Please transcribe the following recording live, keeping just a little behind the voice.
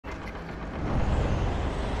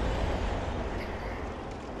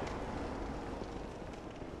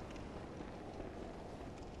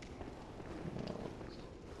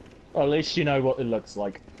Well, at least you know what it looks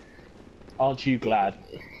like. Aren't you glad?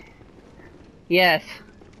 Yes,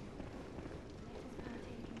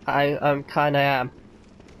 I'm kinda am.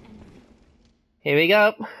 Here we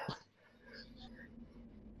go.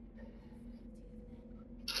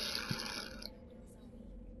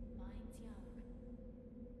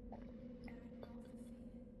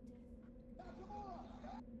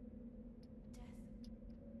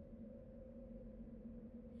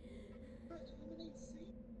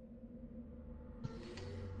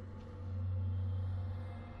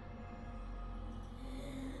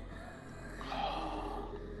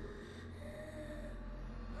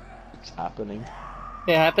 It's happening.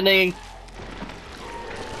 It's happening.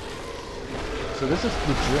 So this is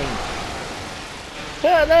the drink.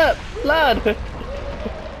 Shut up, blood.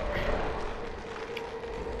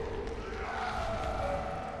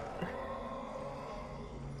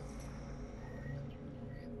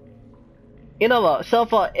 You know what? So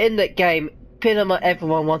far in the game, pretty much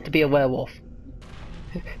everyone wants to be a werewolf.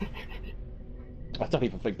 I don't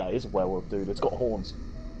even think that is a werewolf, dude. It's got horns.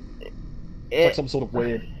 It's like It, some sort of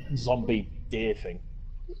weird zombie deer thing.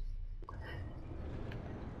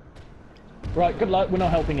 Right, good luck. We're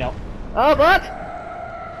not helping out. oh, what?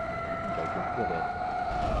 I'm joking. We're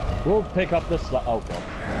here. We'll pick up the oh god.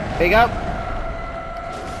 Here you go.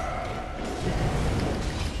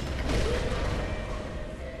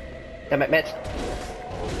 Damn it, Mitch.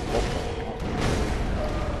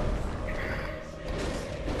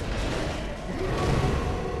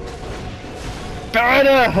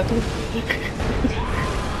 Burner!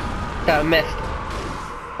 That missed.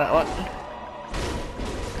 That one.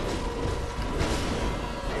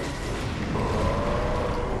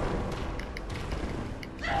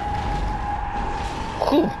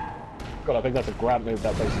 Whew. God, I think that's a grab move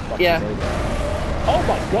that basic fucking Yeah. move. Oh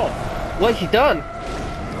my god! What's she done?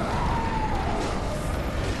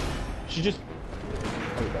 She just...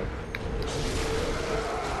 There we go.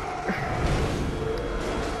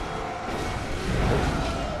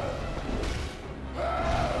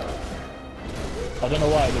 I don't know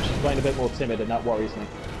why, but she's playing a bit more timid and that worries me.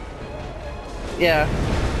 Yeah.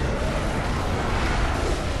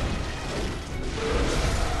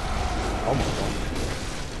 Oh my god.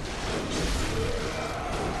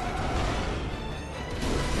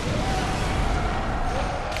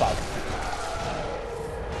 Fuck.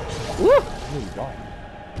 Woo! Really right.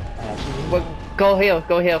 Well, go heal,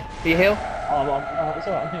 go heal. Do you heal? It's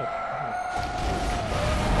alright, I'm here.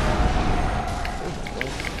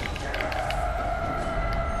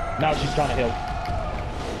 Now she's trying to heal.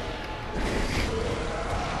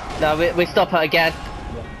 No, we stop her again.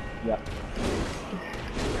 Yeah.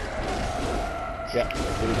 Yeah,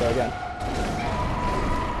 here we go again.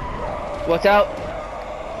 Watch out.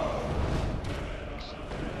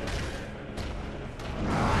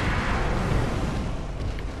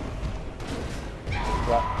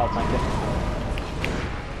 Right, I'll tank it.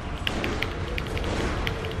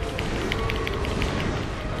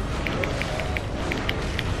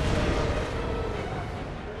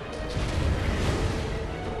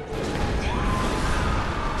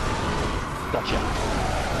 Gotcha.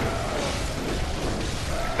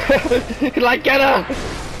 Like, get her!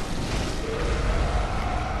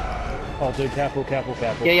 Oh, dude, careful, careful,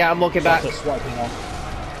 careful. Yeah, I'm walking back. That's her swiping off.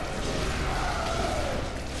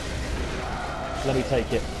 Let me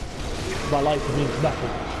take it. My life means nothing.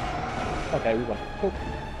 Okay, we won. Cool.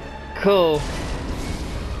 Cool.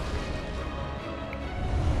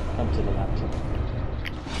 Come to the laptop.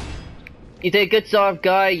 You did a good job,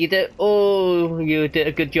 guy. You did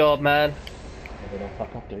a good job, man. You better not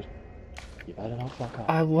fuck up, dude. You better not fuck up.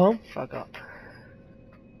 I won't fuck up.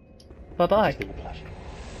 Bye bye. It's been a pleasure.